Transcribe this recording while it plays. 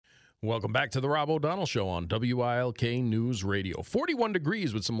Welcome back to the Rob O'Donnell Show on WILK News Radio. 41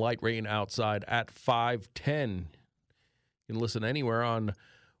 degrees with some light rain outside at 5:10. You can listen anywhere on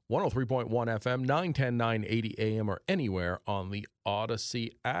 103.1 FM, 910, 980 AM, or anywhere on the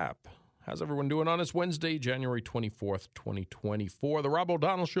Odyssey app. How's everyone doing on this Wednesday, January 24th, 2024? The Rob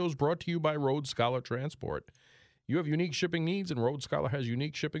O'Donnell Show is brought to you by Road Scholar Transport. You have unique shipping needs, and Road Scholar has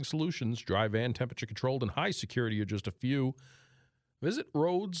unique shipping solutions. Dry van, temperature-controlled, and high security are just a few. Visit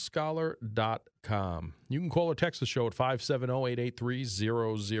roadscholar.com. You can call or text the show at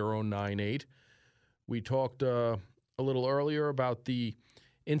 570-883-0098. We talked a little earlier about the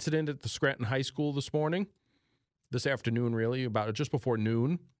incident at the Scranton High School this afternoon, really, about just before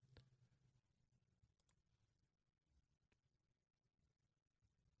noon.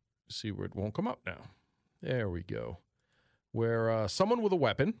 See where it won't come up now. There we go. Where someone with a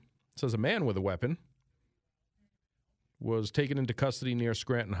weapon, it says a man with a weapon, was taken into custody near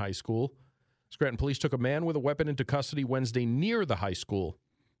Scranton High School. Scranton police took a man with a weapon into custody Wednesday near the high school.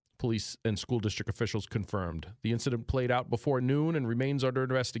 Police and school district officials confirmed. The incident played out before noon and remains under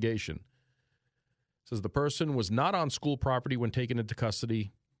investigation. It says the person was not on school property when taken into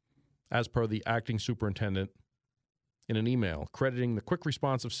custody, as per the acting superintendent in an email, crediting the quick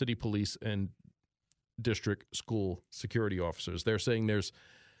response of city police and district school security officers. They're saying there's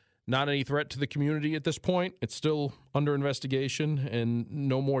not any threat to the community at this point. It's still under investigation, and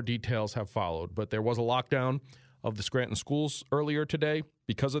no more details have followed. But there was a lockdown of the Scranton schools earlier today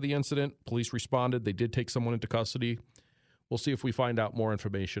because of the incident. Police responded. They did take someone into custody. We'll see if we find out more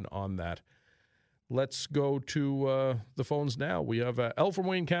information on that. Let's go to the phones now. We have Elle from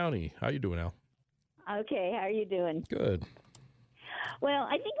Wayne County. How you doing, Elle? Okay, how are you doing? Good. Well,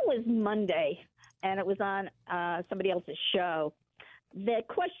 I think it was Monday, and it was on somebody else's show. The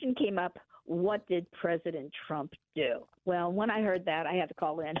question came up, what did President Trump do? Well, when I heard that, I had to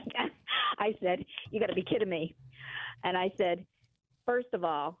call in. I said, you got to be kidding me. And I said, first of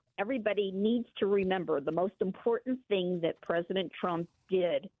all, everybody needs to remember the most important thing that President Trump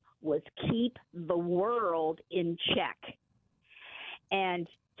did was keep the world in check. And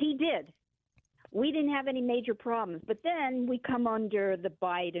he did. We didn't have any major problems. But then we come under the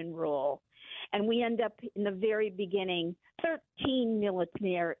Biden rule. And we end up in the very beginning, 13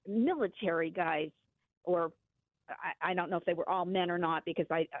 military guys, or I don't know if they were all men or not, because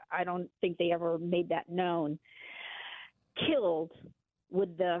I don't think they ever made that known, killed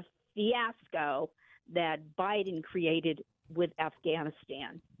with the fiasco that Biden created with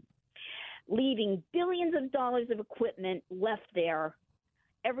Afghanistan, leaving billions of dollars of equipment left there,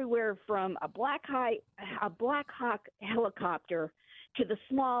 everywhere from a Black Hawk helicopter to the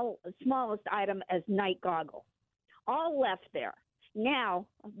smallest item as night goggles, all left there. Now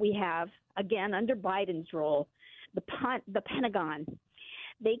we have, again, under Biden's rule, the Pentagon.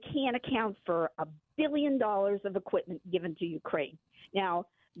 They can't account for $1 billion of equipment given to Ukraine. Now,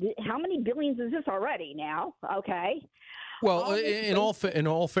 how many billions is this already now? Okay. Well, in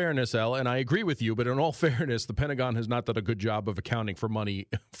all fairness, Elle, and I agree with you, but in all fairness, the Pentagon has not done a good job of accounting for money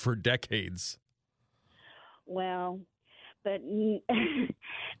for decades. Well, but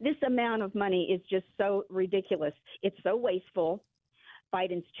this amount of money is just so ridiculous. It's so wasteful.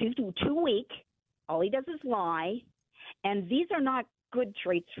 Biden's too weak. All he does is lie. And these are not good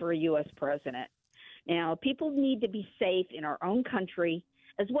traits for a U.S. president. Now, people need to be safe in our own country,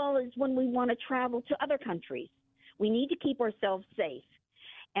 as well as when we want to travel to other countries. We need to keep ourselves safe.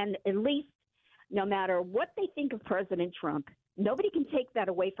 And at least, no matter what they think of President Trump, nobody can take that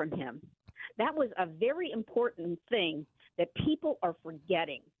away from him. That was a very important thing that people are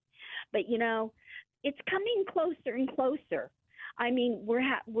forgetting. But, you know, it's coming closer and closer. I mean,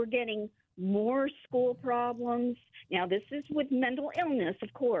 we're getting more school problems. Now, this is with mental illness,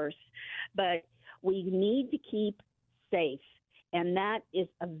 of course, but we need to keep safe. And that is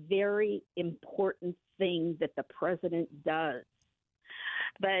a very important thing that the president does.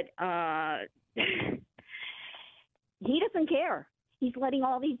 But he doesn't care. He's letting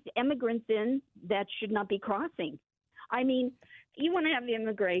all these immigrants in that should not be crossing. I mean, you want to have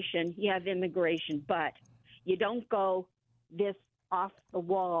immigration, you have immigration, but you don't go this off the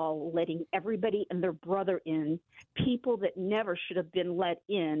wall, letting everybody and their brother in, people that never should have been let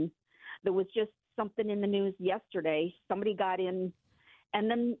in. There was just something in the news yesterday. Somebody got in, and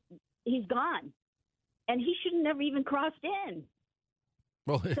then he's gone. And he should have never even crossed in.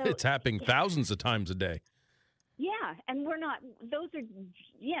 Well, so, it's happening thousands of times a day. Yeah, and we're not, those are,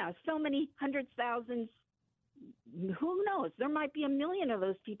 so many hundreds, thousands. Who knows? There might be 1 million of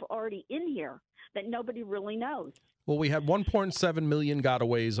those people already in here that nobody really knows. Well, we had 1.7 million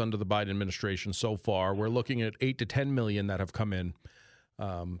gotaways under the Biden administration so far. We're looking at 8 to 10 million that have come in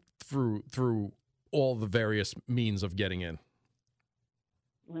through all the various means of getting in.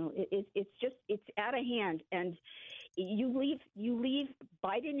 Well, it's out of hand, and you leave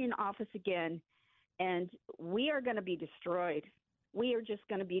Biden in office again, and we are going to be destroyed. We are just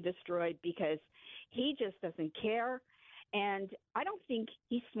going to be destroyed because he just doesn't care, and I don't think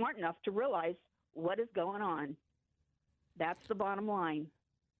he's smart enough to realize what is going on. That's the bottom line.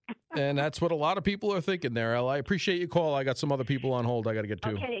 And that's what a lot of people are thinking there, El. I appreciate your call. I got some other people on hold I got to get to.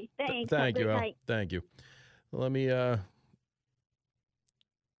 Okay, thanks. Thank you, El. Thank you. Let me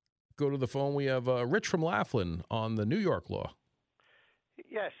go to the phone. We have Rich from Laughlin on the New York law.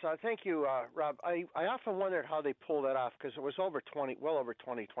 Yes, thank you, Rob. I often wondered how they pulled that off because it was well over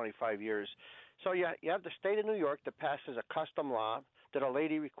 25 years. So you have the state of New York that passes a custom law that a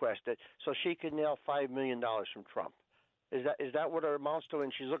lady requested so she could nail $5 million from Trump. Is that what it amounts to?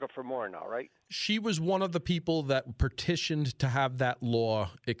 And she's looking for more now, right? She was one of the people that petitioned to have that law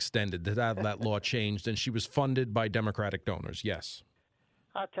extended, to have that law changed, and she was funded by Democratic donors, yes.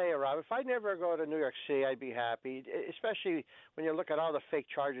 I'll tell you, Rob, if I never go to New York City, I'd be happy, especially when you look at all the fake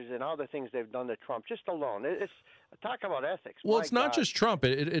charges and all the things they've done to Trump, just alone. It's talk about ethics. Well, it's not just Trump.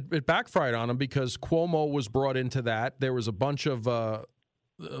 It backfired on him because Cuomo was brought into that. There was a bunch of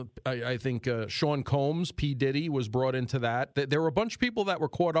I think Sean Combs, P. Diddy, was brought into that. There were a bunch of people that were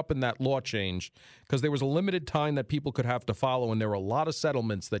caught up in that law change because there was a limited time that people could have to follow, and there were a lot of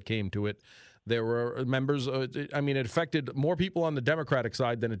settlements that came to it. There were members, it affected more people on the Democratic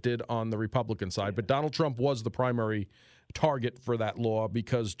side than it did on the Republican side. But Donald Trump was the primary target for that law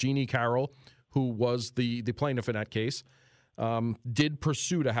because Jeannie Carroll, who was the plaintiff in that case, did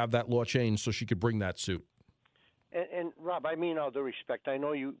pursue to have that law changed so she could bring that suit. And Rob, I mean all due respect, I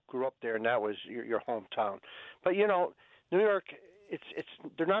know you grew up there and that was your hometown. But, you know, New York,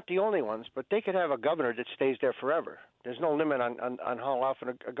 they're not the only ones, but they could have a governor that stays there forever. There's no limit on how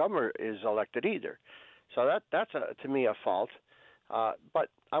often a governor is elected either. So that's to me a fault. But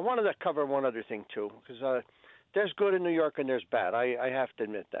I wanted to cover one other thing too, because there's good in New York and there's bad. I have to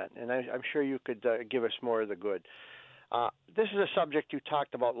admit that, and I'm sure you could give us more of the good. This is a subject you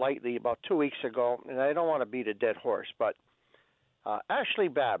talked about lightly about 2 weeks ago, and I don't want to beat a dead horse, but Ashley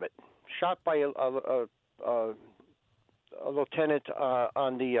Babbitt, shot by a lieutenant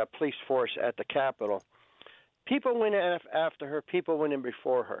on the police force at the Capitol. People went in after her. People went in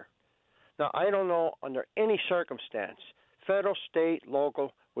before her. Now, I don't know under any circumstance, federal, state,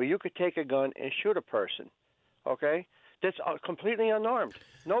 local, where you could take a gun and shoot a person, okay? That's completely unarmed.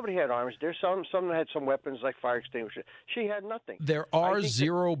 Nobody had arms. There's some that had some weapons like fire extinguishers. She had nothing. There are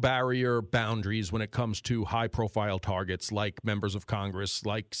zero barrier boundaries when it comes to high-profile targets like members of Congress,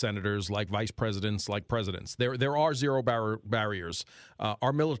 like senators, like vice presidents, like presidents. There are zero barriers.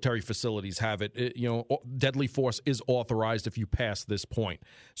 Our military facilities have it. Deadly force is authorized if you pass this point.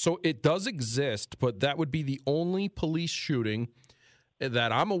 So it does exist, but that would be the only police shooting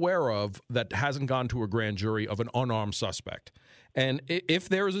that I'm aware of that hasn't gone to a grand jury of an unarmed suspect. And if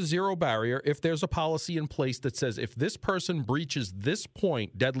there is a zero barrier, if there's a policy in place that says if this person breaches this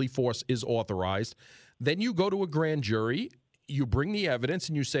point, deadly force is authorized, then you go to a grand jury, you bring the evidence,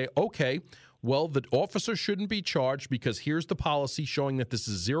 and you say, okay, well, the officer shouldn't be charged because here's the policy showing that this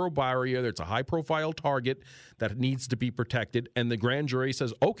is zero barrier, it's a high-profile target that needs to be protected, and the grand jury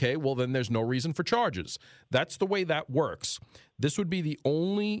says, okay, well, then there's no reason for charges. That's the way that works. This would be the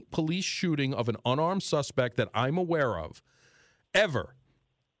only police shooting of an unarmed suspect that I'm aware of ever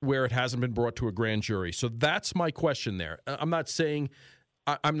where it hasn't been brought to a grand jury. So that's my question there. I'm not saying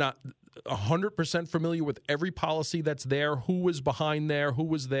I'm not 100% familiar with every policy that's there, who was behind there, who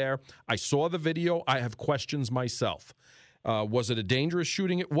was there. I saw the video. I have questions myself. Was it a dangerous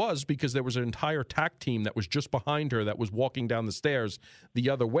shooting? It was, because there was an entire TAC team that was just behind her that was walking down the stairs the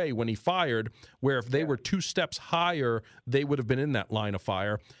other way when he fired, where if they were 2 steps higher, they would have been in that line of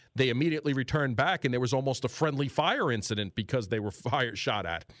fire. They immediately returned back, and there was almost a friendly fire incident because they were shot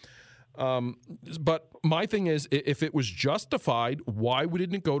at. But my thing is, if it was justified, why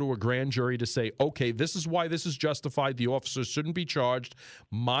wouldn't it go to a grand jury to say, okay, this is why this is justified, the officers shouldn't be charged.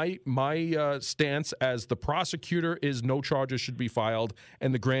 My stance as the prosecutor is no charges should be filed,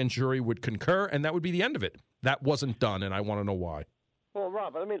 and the grand jury would concur, and that would be the end of it. That wasn't done, and I want to know why. Well,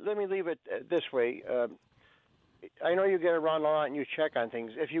 Rob, let me leave it this way. I know you get around a lot and you check on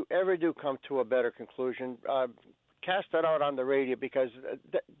things. If you ever do come to a better conclusion, cast that out on the radio, because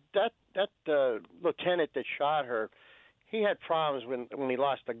that lieutenant that shot her, he had problems when he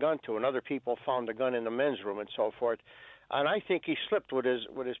lost the gun to, and other people found the gun in the men's room and so forth. And I think he slipped with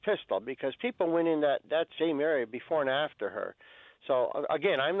his pistol, because people went in that same area before and after her. So,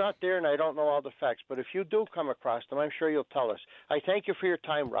 again, I'm not there and I don't know all the facts, but if you do come across them, I'm sure you'll tell us. I thank you for your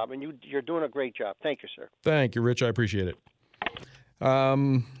time, Rob, and you're doing a great job. Thank you, sir. Thank you, Rich. I appreciate it.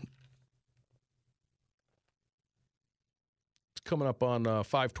 It's coming up on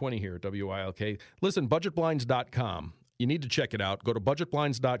 5:20 here at WILK. Listen, budgetblinds.com. You need to check it out. Go to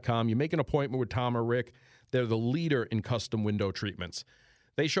budgetblinds.com. You make an appointment with Tom or Rick. They're the leader in custom window treatments.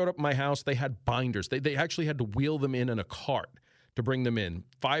 They showed up at my house. They had binders. They actually had to wheel them in a cart to bring them in.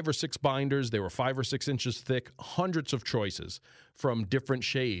 5 or 6 binders. They were 5 or 6 inches thick. Hundreds of choices from different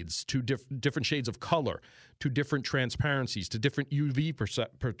shades to different shades of color to different transparencies to different UV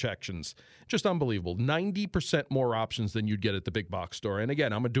protections. Just unbelievable. 90% more options than you'd get at the big box store. And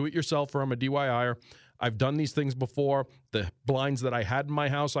again, I'm a do-it-yourselfer. I'm a DIYer. I've done these things before. The blinds that I had in my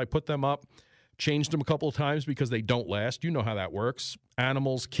house, I put them up. Changed them a couple of times because they don't last. You know how that works.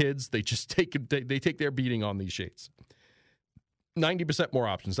 Animals, kids, they just take their beating on these shades. 90% more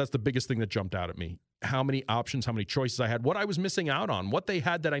options. That's the biggest thing that jumped out at me. How many options, how many choices I had, what I was missing out on, what they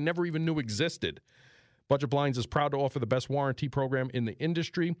had that I never even knew existed. Budget Blinds is proud to offer the best warranty program in the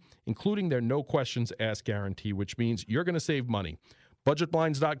industry, including their no questions asked guarantee, which means you're going to save money.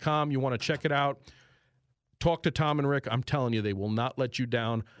 Budgetblinds.com. You want to check it out. Talk to Tom and Rick. I'm telling you, they will not let you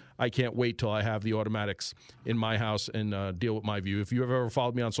down. I can't wait till I have the automatics in my house and deal with my view. If you've ever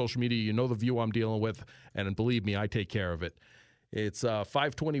followed me on social media, you know the view I'm dealing with, and believe me, I take care of it. It's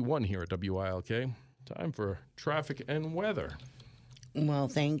 5:21 here at WILK. Time for traffic and weather. Well,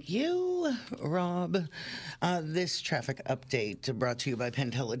 thank you, Rob. This traffic update brought to you by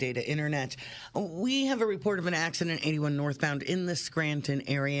Penteledata Internet. We have a report of an accident 81 northbound in the Scranton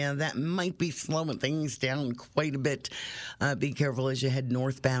area. That might be slowing things down quite a bit. Be careful as you head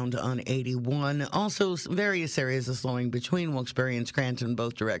northbound on 81. Also, various areas of slowing between Wilkes-Barre and Scranton,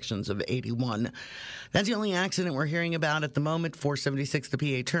 both directions of 81. That's the only accident we're hearing about at the moment. 476, the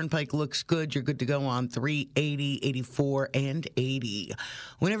PA Turnpike looks good. You're good to go on 380, 84, and 80.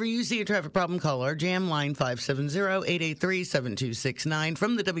 Whenever you see a traffic problem, call our jam line 570-883-7269.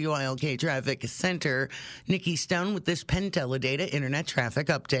 From the WILK Traffic Center, Nikki Stone with this Penteledata Internet Traffic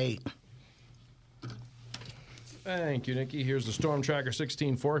Update. Thank you, Nikki. Here's the Storm Tracker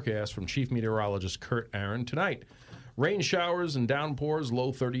 16 forecast from Chief Meteorologist Kurt Aaron. Tonight, rain showers and downpours,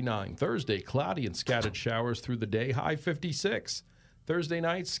 low 39. Thursday, cloudy and scattered showers through the day, high 56. Thursday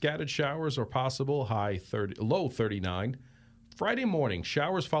night, scattered showers are possible, low 39. Friday morning,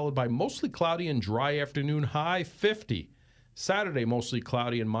 showers followed by mostly cloudy and dry afternoon, high 50. Saturday, mostly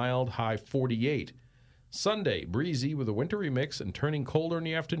cloudy and mild, high 48. Sunday, breezy with a wintry mix and turning colder in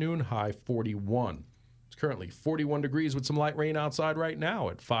the afternoon, high 41. It's currently 41 degrees with some light rain outside right now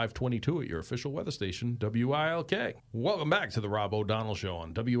at 5:22 at your official weather station, WILK. Welcome back to the Rob O'Donnell Show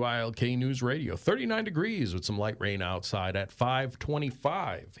on WILK News Radio. 39 degrees with some light rain outside at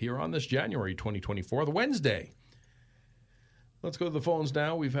 5:25 here on this January 2024, the Wednesday. Let's go to the phones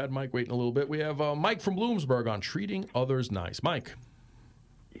now. We've had Mike waiting a little bit. We have Mike from Bloomsburg on treating others nice. Mike.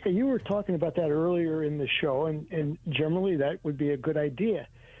 Yeah, you were talking about that earlier in the show, and generally that would be a good idea.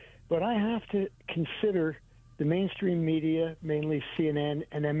 But I have to consider the mainstream media, mainly CNN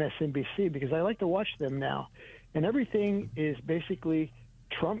and MSNBC, because I like to watch them now. And everything is basically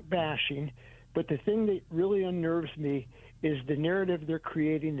Trump bashing. But the thing that really unnerves me is the narrative they're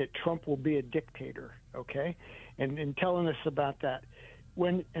creating that Trump will be a dictator, okay? And telling us about that.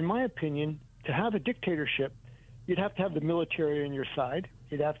 When, in my opinion, to have a dictatorship, you'd have to have the military on your side.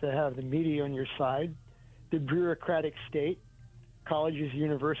 You'd have to have the media on your side, the bureaucratic state, colleges,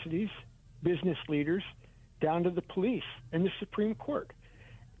 universities, business leaders, down to the police and the Supreme Court.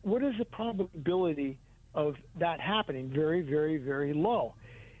 What is the probability of that happening? Very, very, very low.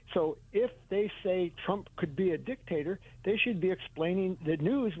 So if they say Trump could be a dictator, they should be explaining, the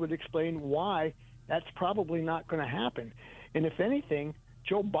news would explain why that's probably not going to happen. And if anything,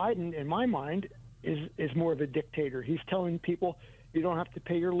 Joe Biden, in my mind, is more of a dictator. He's telling people you don't have to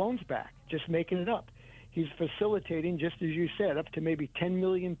pay your loans back, just making it up. He's facilitating, just as you said, up to maybe 10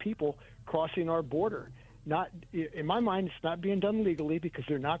 million people crossing our border. Not, in my mind, it's not being done legally because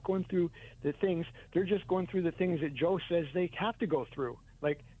they're not going through the things. They're just going through the things that Joe says they have to go through.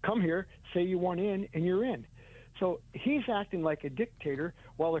 Like, come here, say you want in, and you're in. So he's acting like a dictator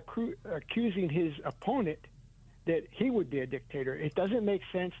while accusing his opponent that he would be a dictator. It doesn't make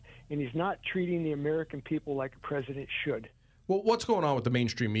sense, and he's not treating the American people like a president should. Well, what's going on with the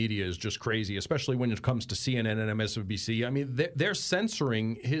mainstream media is just crazy, especially when it comes to CNN and MSNBC. I mean, they're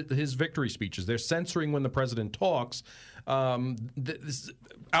censoring his victory speeches. They're censoring when the president talks.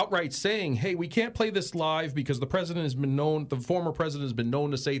 outright saying, hey, we can't play this live because the former president has been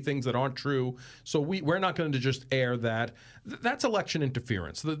known to say things that aren't true, so we're not going to just air that. That's election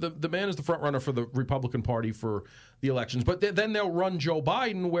interference. The man is the front runner for the Republican Party for the elections, but then they'll run Joe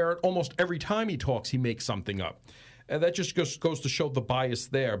Biden where almost every time he talks, he makes something up. And that just goes to show the bias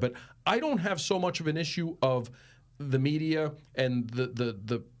there. But I don't have so much of an issue of the media and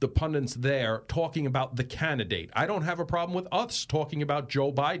the pundits there talking about the candidate. I don't have a problem with us talking about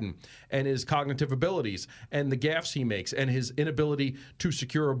Joe Biden and his cognitive abilities and the gaffes he makes and his inability to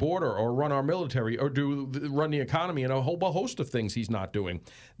secure a border or run our military or run the economy and a whole host of things he's not doing.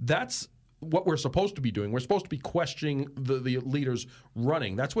 That's what we're supposed to be doing. We're supposed to be questioning the leaders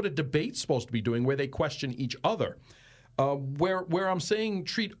running. That's what a debate's supposed to be doing, where they question each other. Where I'm saying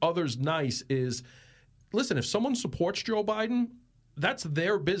treat others nice is, listen, if someone supports Joe Biden, that's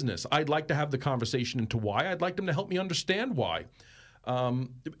their business. I'd like to have the conversation into why. I'd like them to help me understand why. And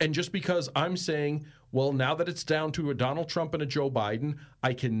just because I'm saying, well, now that it's down to a Donald Trump and a Joe Biden,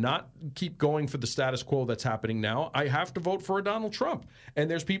 I cannot keep going for the status quo that's happening now. I have to vote for a Donald Trump.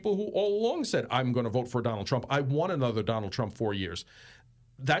 And there's people who all along said, I'm going to vote for Donald Trump. I want another Donald Trump 4 years.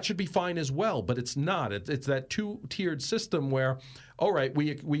 That should be fine as well, but it's not. It's that two-tiered system where, all right,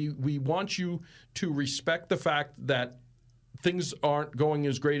 we want you to respect the fact that things aren't going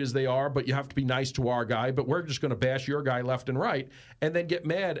as great as they are, but you have to be nice to our guy, but we're just going to bash your guy left and right, and then get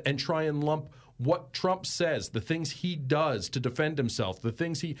mad and try and lump what Trump says, the things he does to defend himself, the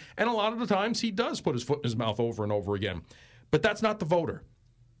things and a lot of the times he does put his foot in his mouth over and over again. But that's not the voter.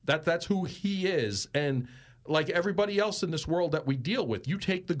 That's who he is, and like everybody else in this world that we deal with, you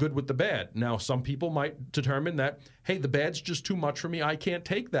take the good with the bad. Now, some people might determine that, hey, the bad's just too much for me. I can't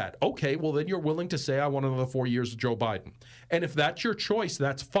take that. Okay, well, then you're willing to say I want another 4 years of Joe Biden. And if that's your choice,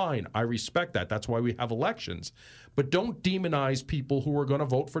 that's fine. I respect that. That's why we have elections. But don't demonize people who are going to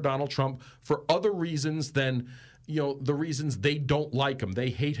vote for Donald Trump for other reasons than the reasons they don't like him, they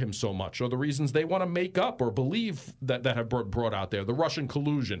hate him so much, or the reasons they want to make up or believe that have brought out there, the Russian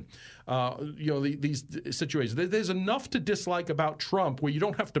collusion, these situations. There's enough to dislike about Trump where you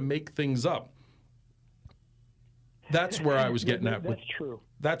don't have to make things up. That's where I was getting at. That's true.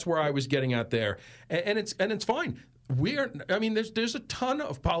 That's where I was getting at there, and it's fine. There's a ton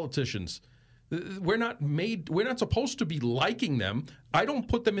of politicians. We're not supposed to be liking them. I don't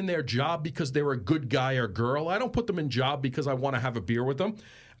put them in their job because they're a good guy or girl. I don't put them in job because I want to have a beer with them.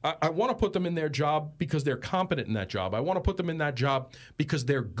 I want to put them in their job because they're competent in that job. I want to put them in that job because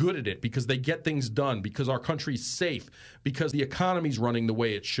they're good at it, because they get things done, because our country's safe, because the economy's running the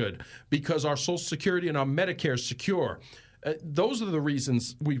way it should, because our Social Security and our Medicare is secure. Those are the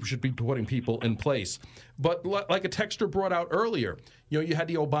reasons we should be putting people in place. But like a texter brought out earlier, you had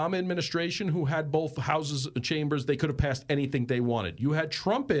the Obama administration who had both houses, chambers. They could have passed anything they wanted. You had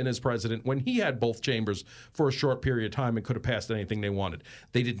Trump in as president when he had both chambers for a short period of time and could have passed anything they wanted.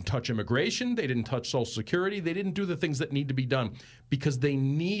 They didn't touch immigration. They didn't touch Social Security. They didn't do the things that need to be done because they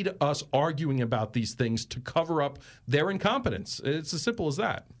need us arguing about these things to cover up their incompetence. It's as simple as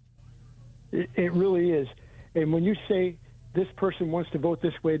that. It really is. And when you say this person wants to vote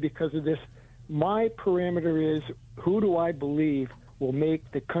this way because of this, my parameter is, who do I believe will make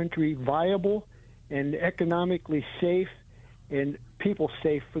the country viable and economically safe and people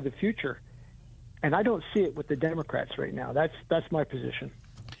safe for the future? And I don't see it with the Democrats right now. That's my position.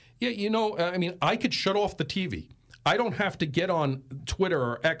 Yeah, I could shut off the TV. I don't have to get on Twitter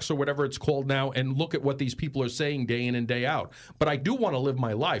or X or whatever it's called now and look at what these people are saying day in and day out. But I do want to live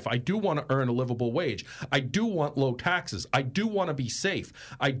my life. I do want to earn a livable wage. I do want low taxes. I do want to be safe.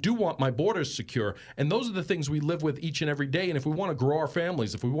 I do want my borders secure. And those are the things we live with each and every day. And if we want to grow our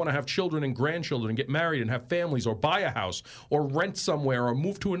families, if we want to have children and grandchildren and get married and have families or buy a house or rent somewhere or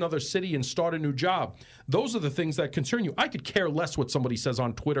move to another city and start a new job, those are the things that concern you. I could care less what somebody says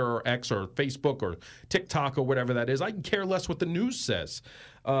on Twitter or X or Facebook or TikTok or whatever that is. I can care less what the news says.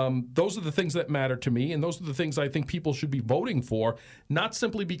 Those are the things that matter to me, and those are the things I think people should be voting for, not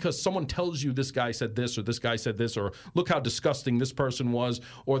simply because someone tells you this guy said this or this guy said this or look how disgusting this person was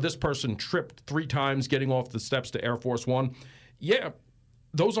or this person tripped 3 times getting off the steps to Air Force One. Yeah,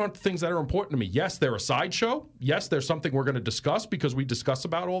 those aren't the things that are important to me. Yes, they're a sideshow. Yes, there's something we're going to discuss because we discuss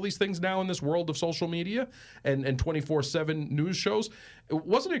about all these things now in this world of social media and 24/7 news shows.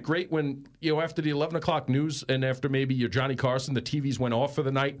 Wasn't it great when, after the 11 o'clock news and after maybe your Johnny Carson, the TVs went off for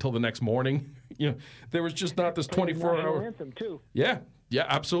the night until the next morning? There was just not this 24-hour anthem too. Yeah,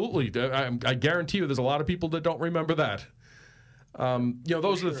 absolutely. I guarantee you there's a lot of people that don't remember that.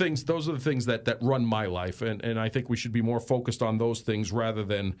 Those are the things. Those are the things that run my life, and I think we should be more focused on those things rather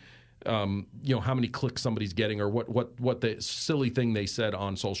than how many clicks somebody's getting or what the silly thing they said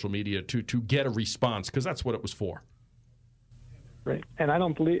on social media to get a response, because that's what it was for. Right. And I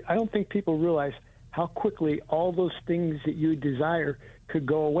don't think people realize how quickly all those things that you desire could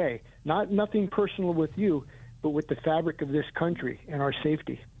go away. Nothing personal with you, but with the fabric of this country and our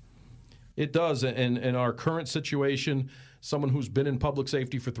safety. It does. And in our current situation, someone who's been in public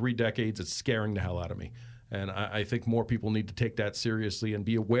safety for 3 decades, it's scaring the hell out of me. And I think more people need to take that seriously and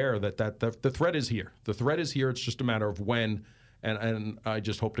be aware that the threat is here. The threat is here. It's just a matter of when. And I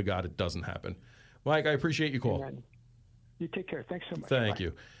just hope to God it doesn't happen. Mike, I appreciate your call. Amen. You take care. Thanks so much. Thank Bye.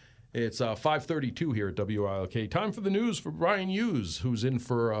 you. It's 5:32 here at WILK. Time for the news for Brian Hughes, who's in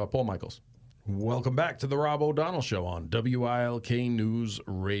for Paul Michaels. Welcome back to the Rob O'Donnell Show on WILK News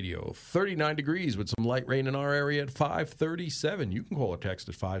Radio. 39 degrees with some light rain in our area at 5:37. You can call or text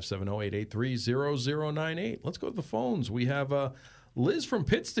at 570-883-0098. Let's go to the phones. We have Liz from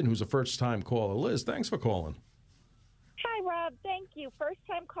Pittston, who's a first-time caller. Liz, thanks for calling. Hi, Rob. Thank you.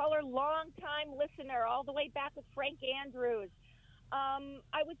 First-time caller, long-time listener, all the way back with Frank Andrews.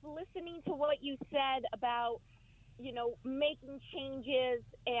 I was listening to what you said about, making changes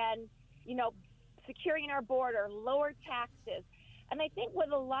and, securing our border, lower taxes. And I think what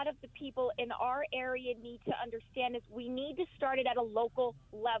a lot of the people in our area need to understand is we need to start it at a local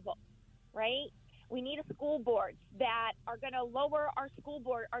level, right? We need a school boards that are going to lower our school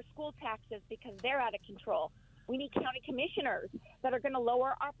taxes because they're out of control. We need county commissioners that are going to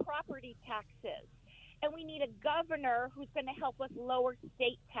lower our property taxes. And we need a governor who's going to help us lower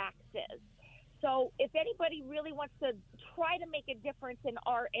state taxes. So if anybody really wants to try to make a difference in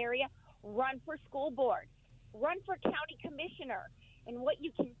our area, run for school board, run for county commissioner. And what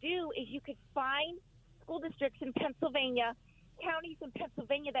you can do is you could find school districts in Pennsylvania, counties in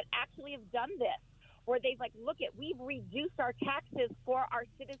Pennsylvania that actually have done this, where they've we've reduced our taxes for our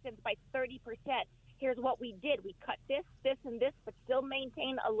citizens by 30%. Here's what we did. We cut this, and this, but still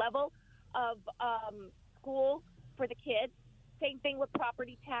maintain a level of school for the kids. Same thing with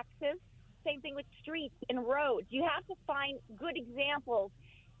property taxes. Same thing with streets and roads. You have to find good examples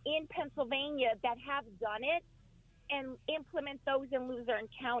in Pennsylvania that have done it and implement those in Luzerne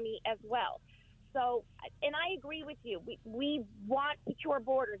County as well. So, and I agree with you. We want secure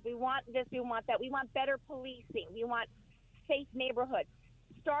borders. We want this. We want that. We want better policing. We want safe neighborhoods.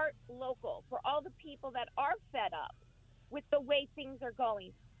 Start local. For all the people that are fed up with the way things are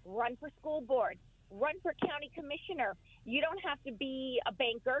going, run for school board. Run for county commissioner. You don't have to be a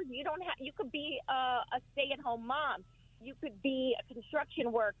banker. You could be a stay-at-home mom. You could be a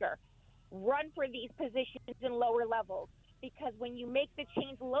construction worker. Run for these positions in lower levels, because when you make the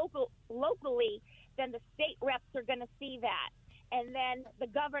change locally, then the state reps are going to see that, and then the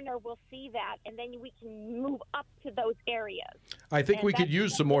governor will see that, and then we can move up to those areas. I think we could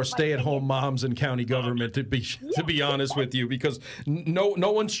use some more stay-at-home moms in county government, to be honest with you, because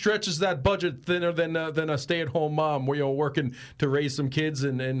no one stretches that budget thinner than a stay-at-home mom, working to raise some kids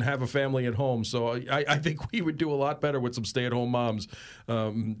and have a family at home. So I think we would do a lot better with some stay-at-home moms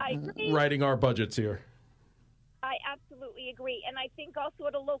writing our budgets here. I absolutely agree. And I think also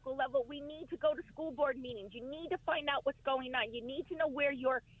at a local level, we need to go to school board meetings. You need to find out what's going on. You need to know where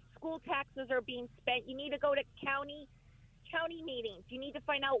your school taxes are being spent. You need to go to county meetings. You need to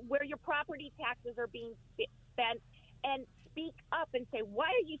find out where your property taxes are being spent and speak up and say, why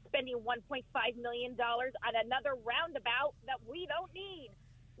are you spending $1.5 million on another roundabout that we don't need?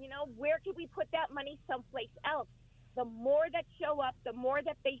 Where could we put that money someplace else? The more that show up, the more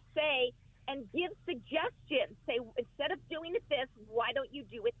that they say, and give suggestions. Say, instead of doing it this, why don't you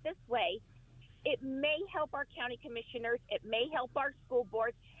do it this way? It may help our county commissioners. It may help our school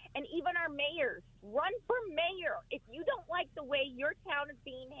boards and even our mayors. Run for mayor. If you don't like the way your town is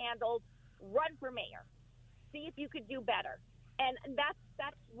being handled, run for mayor. See if you could do better. And that's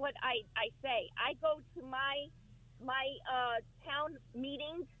what I say. I go to my town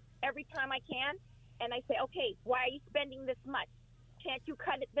meetings every time I can, and I say, okay, why are you spending this much? Can't you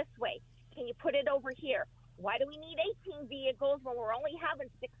cut it this way? Can you put it over here? Why do we need 18 vehicles when we're only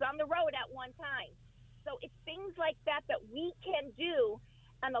having 6 on the road at one time? So it's things like that we can do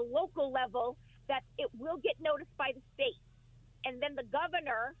on a local level that it will get noticed by the state. And then the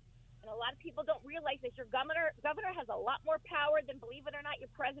governor, and a lot of people don't realize this, your governor has a lot more power than, believe it or not,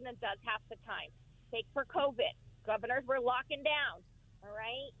 your president does half the time. Take for COVID. Governors were locking down, all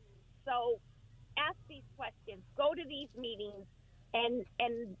right? So ask these questions. Go to these meetings. And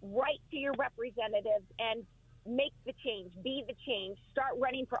write to your representatives and make the change, be the change, start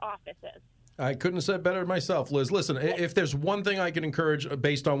running for offices. I couldn't have said better myself, Liz. Listen, if there's one thing I can encourage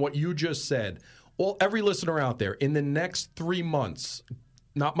based on what you just said, every listener out there, in the next 3 months,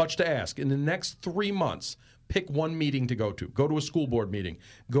 not much to ask. In the next 3 months, pick one meeting to go to. Go to a school board meeting.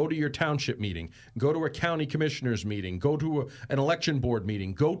 Go to your township meeting. Go to a county commissioners meeting. Go to an election board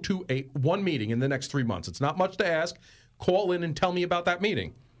meeting. Go to one meeting in the next 3 months. It's not much to ask. Call in and tell me about that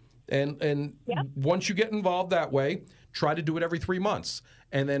meeting. And once you get involved that way, try to do it every 3 months.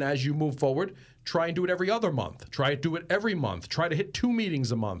 And then as you move forward, try and do it every other month. Try to do it every month. Try to hit 2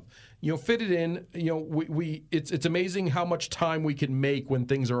 meetings a month. Fit it in. It's amazing how much time we can make when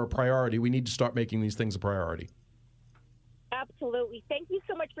things are a priority. We need to start making these things a priority. Absolutely. Thank you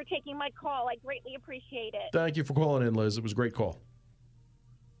so much for taking my call. I greatly appreciate it. Thank you for calling in, Liz. It was a great call.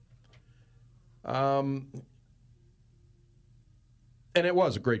 And it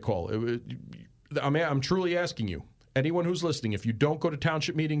was a great call. I'm truly asking you, anyone who's listening, if you don't go to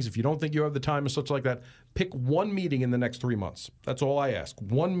township meetings, if you don't think you have the time or such like that, pick one meeting in the next 3 months. That's all I ask.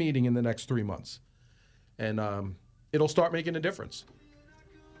 One meeting in the next 3 months. And it'll start making a difference.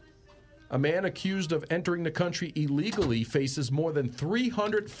 A man accused of entering the country illegally faces more than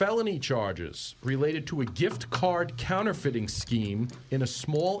 300 felony charges related to a gift card counterfeiting scheme in a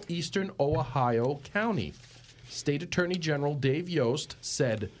small eastern Ohio county. State Attorney General Dave Yost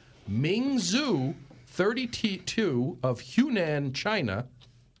said Ming Zhu, 32, of Hunan, China,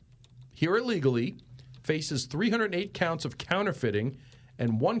 here illegally, faces 308 counts of counterfeiting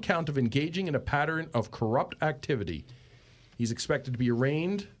and 1 count of engaging in a pattern of corrupt activity. He's expected to be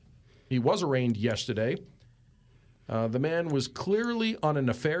arraigned. He was arraigned yesterday. The man was clearly on a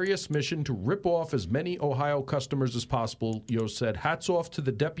nefarious mission to rip off as many Ohio customers as possible, Yost said. Hats off to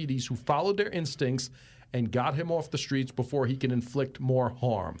the deputies who followed their instincts and got him off the streets before he can inflict more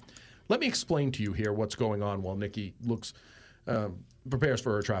harm. Let me explain to you here what's going on while Nikki prepares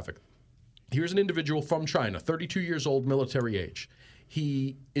for her traffic. Here's an individual from China, 32 years old, military age.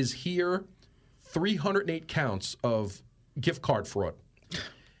 He is here, 308 counts of gift card fraud.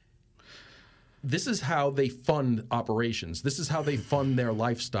 This is how they fund operations. This is how they fund their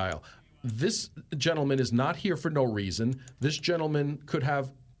lifestyle. This gentleman is not here for no reason. This gentleman could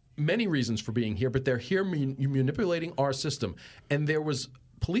have many reasons for being here, but they're here manipulating our system. And there was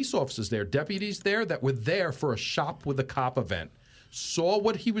police officers there, deputies there, that were there for a shop with a cop event, saw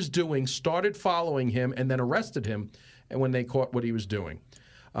what he was doing, started following him, and then arrested him and when they caught what he was doing.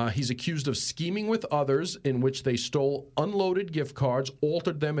 He's accused of scheming with others in which they stole unloaded gift cards,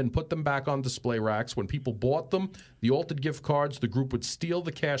 altered them, and put them back on display racks. When people bought them, the altered gift cards, the group would steal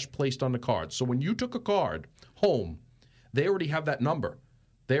the cash placed on the cards. So when you took a card home, they already have that number.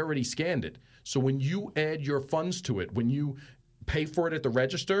 They already scanned it. So when you add your funds to it, when you pay for it at the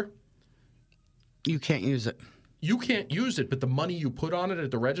register, you can't use it. You can't use it, but the money you put on it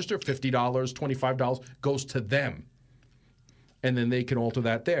at the register, $50, $25, goes to them. And then they can alter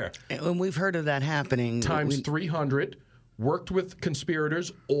that there. And we've heard of that happening. Times 300, worked with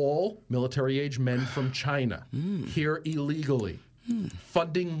conspirators, all military-age men from China, here illegally.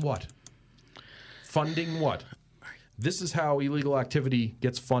 Funding what? Funding what? This is how illegal activity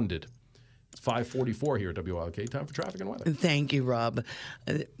gets funded. It's 5:44 here at WILK. Time for traffic and weather. Thank you, Rob.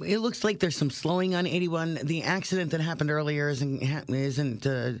 It looks like there's some slowing on 81. The accident that happened earlier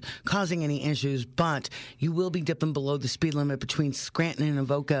isn't causing any issues, but you will be dipping below the speed limit between Scranton and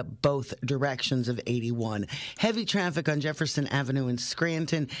Avoca, both directions of 81. Heavy traffic on Jefferson Avenue in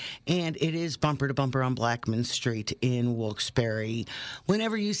Scranton, and it is bumper to bumper on Blackman Street in Wilkes-Barre.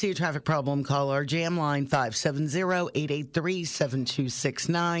 Whenever you see a traffic problem, call our jam line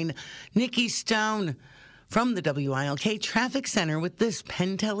 570-883-7269. Nikki Stone from the WILK Traffic Center with this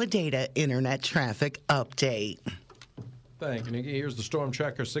Penn Teledata Internet Traffic Update. Thank you, Nikki. Here's the Storm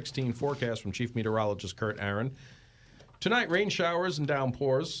Checker 16 forecast from Chief Meteorologist Kurt Aaron. Tonight, rain showers and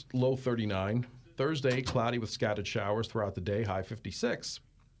downpours, low 39. Thursday, cloudy with scattered showers throughout the day, high 56.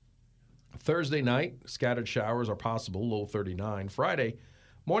 Thursday night, scattered showers are possible, low 39. Friday,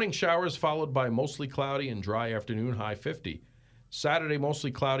 morning showers followed by mostly cloudy and dry afternoon, high 50. Saturday,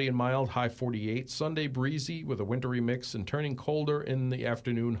 mostly cloudy and mild, high 48. Sunday, breezy with a wintry mix and turning colder in the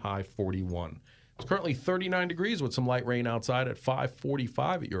afternoon, high 41. It's currently 39 degrees with some light rain outside at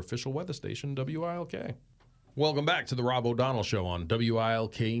 5:45 at your official weather station, WILK. Welcome back to the Rob O'Donnell Show on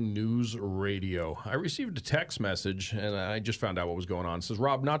WILK News Radio. I received a text message, and I just found out what was going on. It says,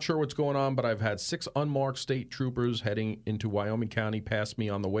 Rob, not sure what's going on, but I've had 6 unmarked state troopers heading into Wyoming County pass me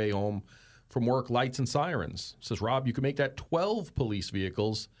on the way home from work, lights and sirens. It says, Rob, you can make that 12 police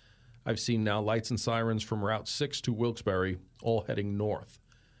vehicles. I've seen now lights and sirens from Route 6 to Wilkes-Barre, all heading north.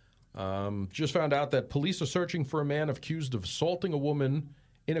 Just found out that police are searching for a man accused of assaulting a woman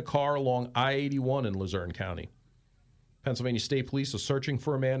in a car along I-81 in Luzerne County. Pennsylvania State Police are searching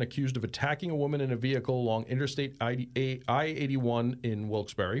for a man accused of attacking a woman in a vehicle along Interstate I-81 in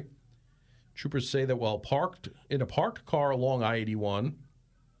Wilkes-Barre. Troopers say that while parked in a parked car along I-81,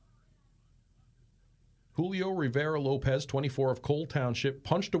 Julio Rivera Lopez, 24 of Cole Township,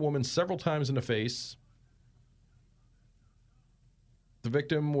 punched a woman several times in the face. The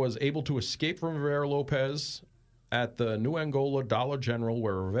victim was able to escape from Rivera Lopez at the New Angola Dollar General,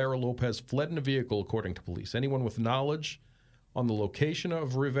 where Rivera Lopez fled in a vehicle, according to police. Anyone with knowledge on the location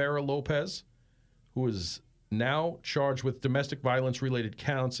of Rivera Lopez, who is now charged with domestic violence-related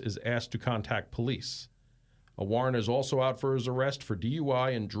counts, is asked to contact police. A warrant is also out for his arrest for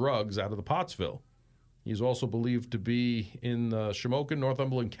DUI and drugs out of the Pottsville. He's also believed to be in the Shamokin,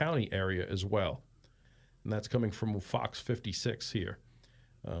 Northumberland County area as well. And that's coming from Fox 56 here,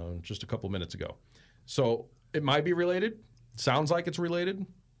 just a couple minutes ago. So it might be related. Sounds like it's related.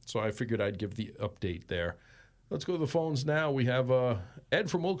 So I figured I'd give the update there. Let's go to the phones now. We have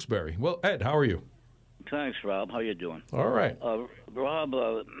Ed from Wilkes-Barre. Well, Ed, how are you? Thanks, Rob. How you doing? All right. Rob,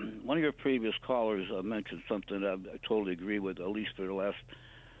 one of your previous callers mentioned something I totally agree with. At least for the last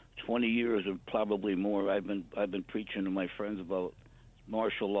 20 years or probably more, I've been preaching to my friends about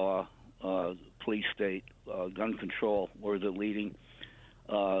martial law, police state, gun control. Where is it leading?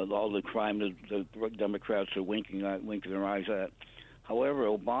 All the crime that the Democrats are winking their eyes at. However,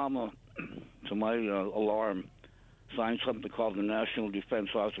 Obama, to my alarm, signed something called the National Defense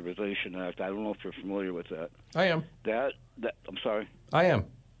Authorization Act. I don't know if you're familiar with that. I am. I'm sorry? I am.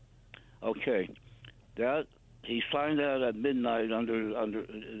 Okay. He signed that at midnight under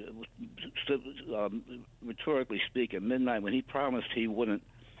rhetorically speaking, at midnight when he promised he wouldn't,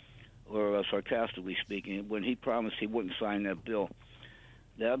 or sarcastically speaking, when he promised he wouldn't sign that bill.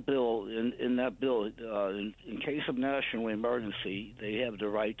 That bill, in that bill, in case of national emergency, they have the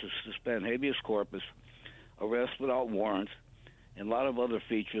right to suspend habeas corpus, arrest without warrant, and a lot of other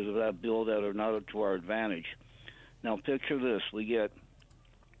features of that bill that are not to our advantage. Now, picture this. We get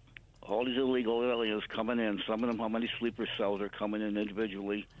all these illegal aliens coming in, some of them, how many sleeper cells are coming in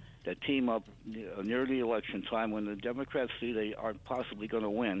individually, that team up near the election time when the Democrats see they aren't possibly going to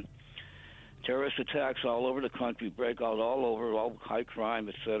win. Terrorist attacks all over the country, break out all over, all high crime,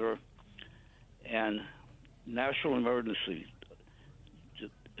 etc. And national emergency.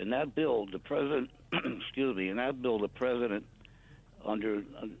 In that bill, the president, the president, under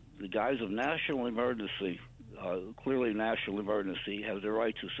the guise of national emergency, clearly national emergency, has the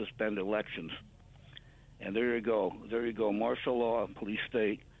right to suspend elections. And there you go. Martial law, police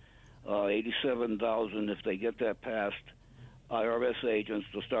state, 87,000, if they get that passed, IRS agents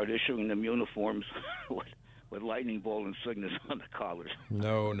will start issuing them uniforms with lightning bolt insignias on the collars.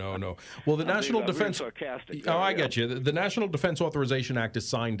 No. Well, the National Defense... sarcastic. I get you. The National Defense Authorization Act is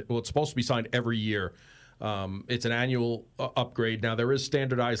signed... Well, it's supposed to be signed every year. It's an annual upgrade. Now, there is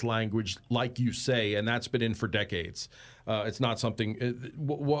standardized language, like you say, and that's been in for decades. It's not something...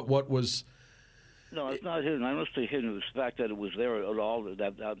 What was... No, it's not hidden. I don't say hidden. It's the fact that it was there at all,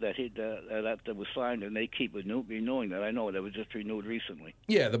 that was signed, and they keep renewing that. I know it. It was just renewed recently.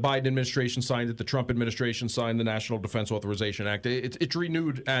 Yeah, the Biden administration signed it. The Trump administration signed the National Defense Authorization Act. It's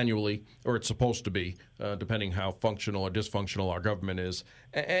renewed annually, or it's supposed to be, depending how functional or dysfunctional our government is.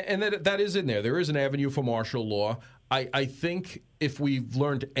 And that is in there. There is an avenue for martial law. I think if we've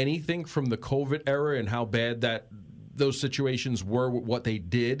learned anything from the COVID era and how bad those situations were, what they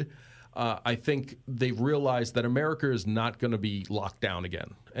did, I think they've realized that America is not going to be locked down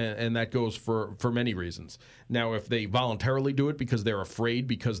again, and that goes for many reasons. Now, if they voluntarily do it because they're afraid,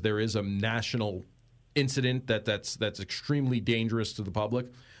 because there is a national incident that's extremely dangerous to the public,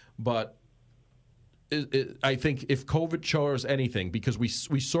 but I think if COVID shows anything, because we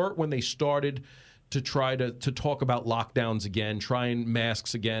saw it when they started to try to talk about lockdowns again, trying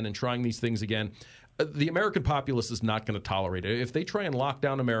masks again, and trying these things again. The American populace is not going to tolerate it. If they try and lock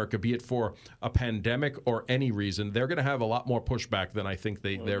down America, be it for a pandemic or any reason, they're going to have a lot more pushback than I think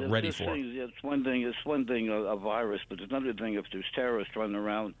they're ready for. It's one thing, a virus, but it's another thing if there's terrorists running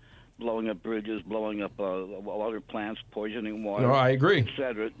around, blowing up bridges, blowing up other plants, poisoning water. No, I agree.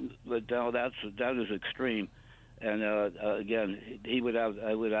 Etc. But now that is extreme. And again,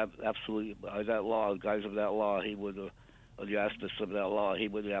 I would have absolutely that law, guys of that law, he would. The aspects of that law, he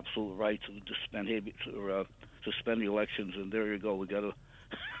would have absolute right to suspend the elections, and there you go. We got to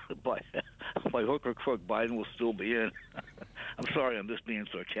by hook or crook, Biden will still be in. I'm sorry, I'm just being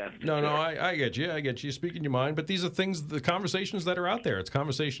sarcastic. No, I get you. You're speaking your mind, but these are things, the conversations that are out there. It's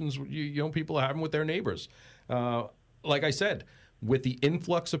conversations young people are having with their neighbors. Like I said, with the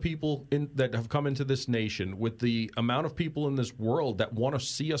influx of people that have come into this nation, with the amount of people in this world that want to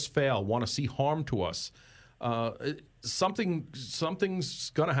see us fail, want to see harm to us. Something's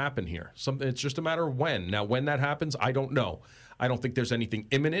going to happen here. It's just a matter of when. Now, when that happens, I don't know. I don't think there's anything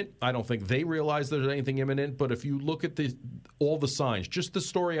imminent. I don't think they realize there's anything imminent. But if you look at all the signs, just the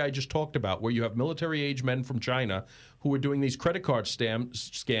story I just talked about, where you have military-age men from China who are doing these credit card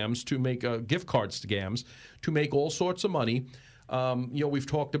scams to make gift card scams to make all sorts of money. We've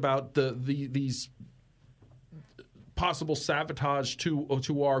talked about these possible sabotage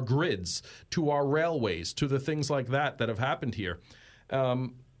to our grids, to our railways, to the things like that have happened here.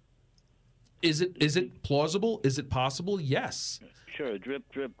 Is it plausible? Is it possible? Yes. Sure, drip,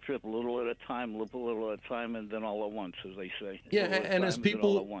 drip, drip, a little at a time, a little at a time, and then all at once, as they say. Yeah, and as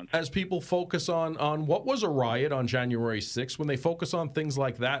people focus on what was a riot on January 6th, when they focus on things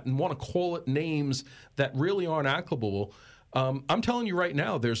like that and want to call it names that really aren't applicable, I'm telling you right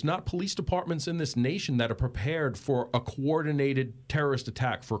now, there's not police departments in this nation that are prepared for a coordinated terrorist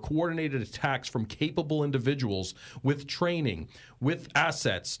attack, for coordinated attacks from capable individuals with training, with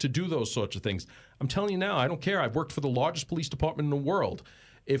assets to do those sorts of things. I'm telling you now, I don't care. I've worked for the largest police department in the world.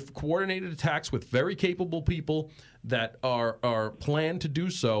 If coordinated attacks with very capable people that are planned to do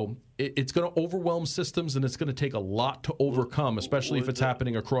so, it's going to overwhelm systems, and it's going to take a lot to overcome, especially if it's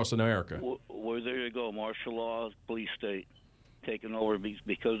happening across America. Well, there you go. Martial law, police state taken over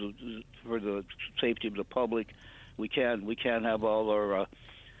because for the safety of the public. We can't have all our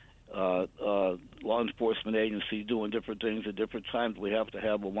law enforcement agencies doing different things at different times. We have to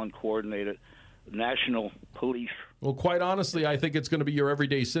have a one coordinated national police. Well, quite honestly, I think it's going to be your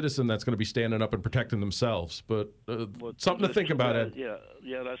everyday citizen that's going to be standing up and protecting themselves. But something to think about, Ed.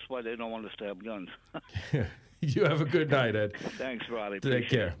 Yeah, that's why they don't want us to have guns. You have a good night, Ed. Thanks, Roddy. Take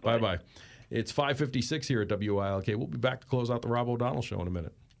care. Bye-bye. It's 5:56 here at WILK. We'll be back to close out the Rob O'Donnell Show in a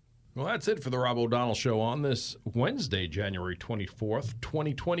minute. Well, that's it for the Rob O'Donnell Show on this Wednesday, January 24th,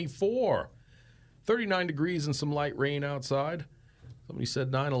 2024. 39 degrees and some light rain outside. Somebody said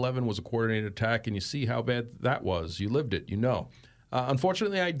 9/11 was a coordinated attack, and you see how bad that was. You lived it, you know.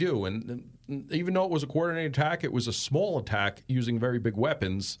 Unfortunately, I do. And even though it was a coordinated attack, it was a small attack using very big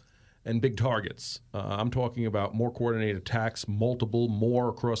weapons and big targets. I'm talking about more coordinated attacks, more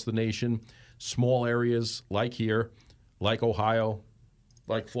across the nation, small areas like here, like Ohio,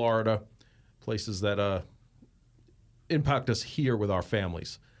 like Florida, places that impact us here with our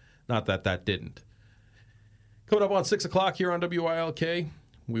families. Not that that didn't. Coming up on 6 o'clock here on WILK,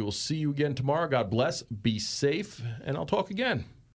 we will see you again tomorrow. God bless, be safe, and I'll talk again.